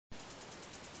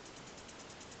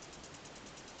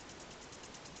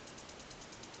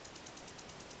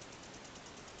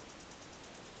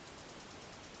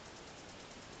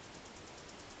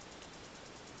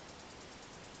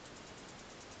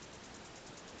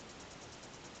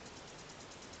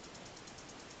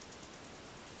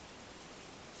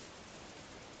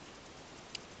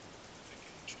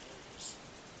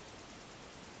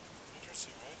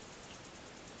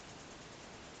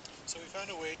So we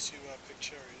found a way to pick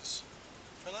cherries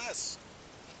for less.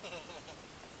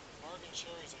 Bargain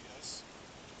cherries, I guess.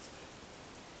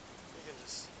 You can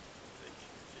just,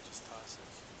 you just toss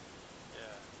it.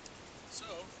 Yeah. So,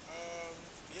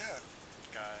 yeah.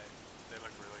 Guy, they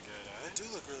look really good, eh? They do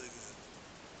look really good.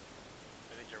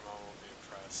 I think your mom will be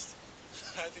impressed.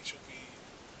 I think she'll be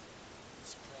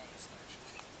surprised,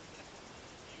 actually.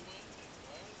 You went and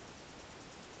what?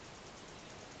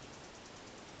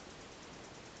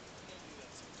 Why did I do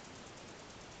that sometimes?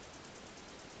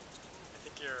 I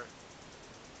think you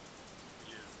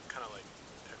kind of like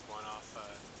pick one off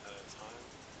at a time.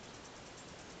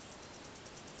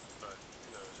 But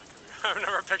who knows? It could be. I've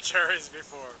never picked cherries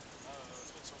before. I don't know,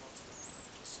 it's been so long since I've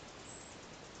practiced.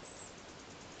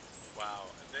 Wow,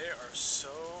 they are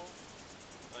so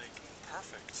like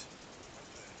perfect.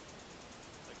 Aren't they?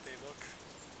 Like they look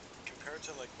compared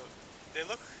to like they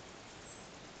look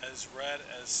as red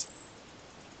as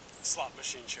slot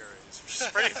machine cherries, which is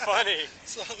pretty funny.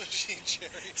 Slot machine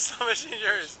cherries. Slot machine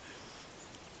cherries.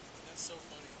 That's so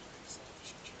funny, like slot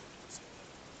machine cherries when you say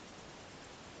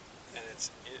that.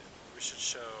 And we should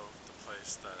show the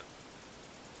place that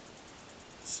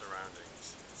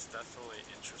surroundings. It's definitely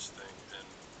interesting, and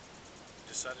we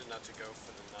decided not to go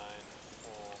for the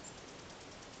 9-hole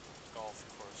golf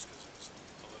course because it was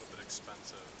a little bit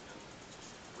expensive. And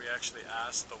we actually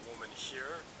asked the woman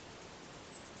here,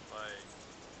 like,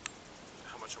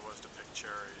 how much it was to pick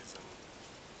cherries, and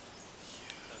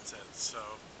that's it.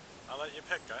 So I'll let you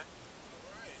pick, guy.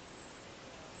 Alright.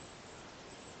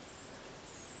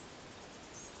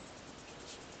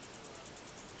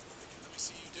 Let me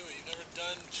see you do it. You've never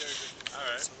done cherry picking before,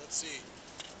 Alright. so let's see.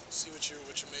 See what you're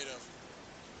made of.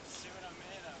 See what I'm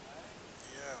made of, eh?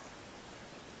 Yeah.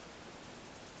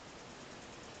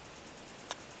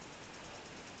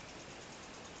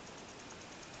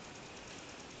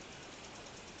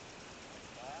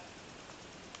 Like that.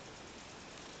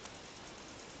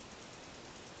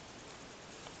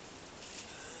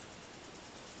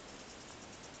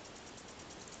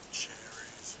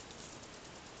 Cherries.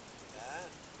 That.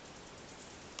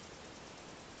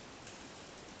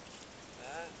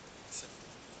 That.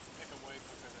 Pick them way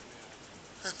quicker than me.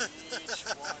 Each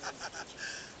one individually.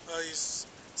 Oh, he's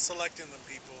selecting them,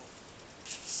 people.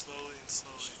 Slowly and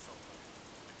slowly.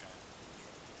 Okay.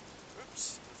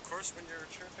 Oops. Of course, when you're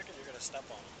cherry picking, you're gonna step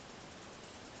on them.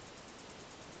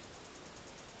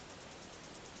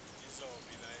 These will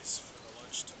be nice for the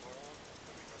lunch tomorrow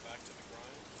when we go back to the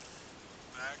grind.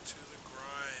 Back to the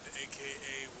grind,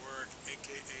 aka work,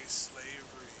 aka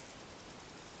slavery.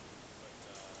 But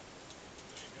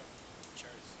there you go.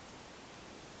 Cherries.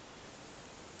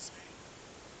 See?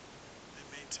 They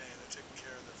maintain, they're taking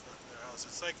care of their house.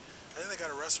 It's like, I think they got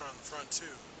a restaurant in the front too.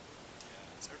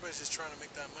 Yeah. So everybody's just trying to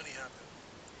make that money happen.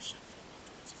 You should film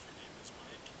afterwards if your name is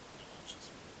Mike. Your lunch is.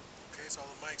 Okay, so all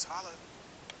the mics holla.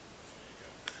 There you go.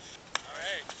 All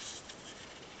right.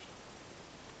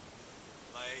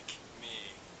 Like me.